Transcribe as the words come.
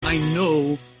I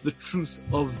know the truth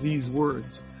of these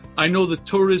words. I know the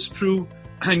Torah is true.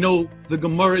 I know the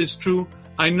Gemara is true.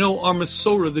 I know our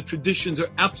Masorah, the traditions, are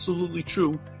absolutely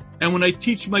true. And when I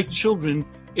teach my children,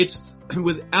 it's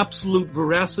with absolute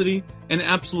veracity and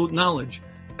absolute knowledge.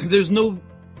 There's no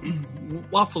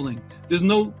waffling. There's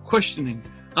no questioning.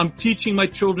 I'm teaching my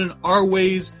children our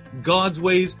ways, God's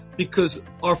ways, because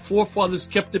our forefathers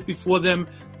kept it before them,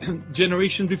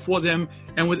 generations before them,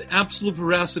 and with absolute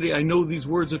veracity, I know these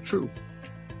words are true.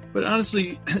 But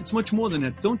honestly, it's much more than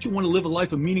that. Don't you want to live a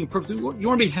life of meaning and purpose? You want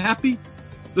to be happy?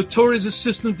 The Torah is a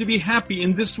system to be happy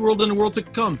in this world and the world to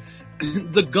come.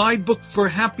 The guidebook for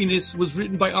happiness was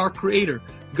written by our Creator.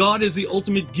 God is the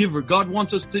ultimate giver. God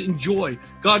wants us to enjoy.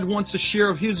 God wants a share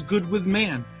of His good with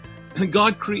man.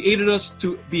 God created us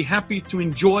to be happy, to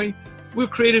enjoy. We're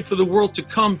created for the world to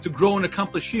come, to grow and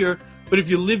accomplish here. But if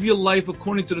you live your life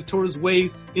according to the Torah's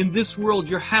ways, in this world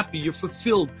you're happy, you're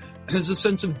fulfilled. There's a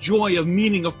sense of joy, of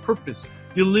meaning, of purpose.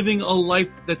 You're living a life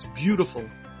that's beautiful.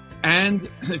 And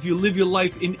if you live your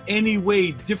life in any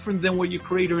way different than what your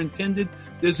Creator intended,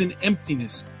 there's an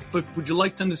emptiness. But would you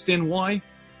like to understand why?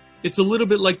 It's a little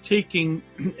bit like taking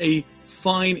a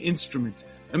fine instrument.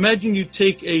 Imagine you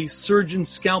take a surgeon's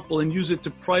scalpel and use it to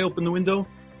pry open the window.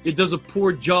 It does a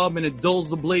poor job and it dulls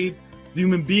the blade. The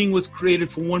human being was created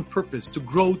for one purpose, to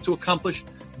grow, to accomplish.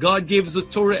 God gave us the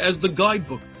Torah as the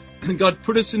guidebook. And God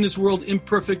put us in this world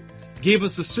imperfect, gave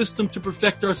us a system to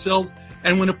perfect ourselves.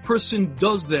 And when a person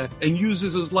does that and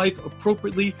uses his life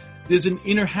appropriately, there's an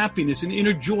inner happiness, an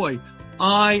inner joy.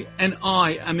 I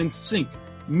am in sync.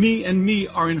 Me and me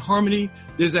are in harmony.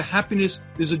 There's a happiness,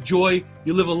 there's a joy.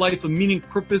 You live a life of meaning,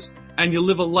 purpose, and you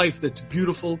live a life that's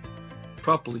beautiful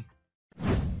properly.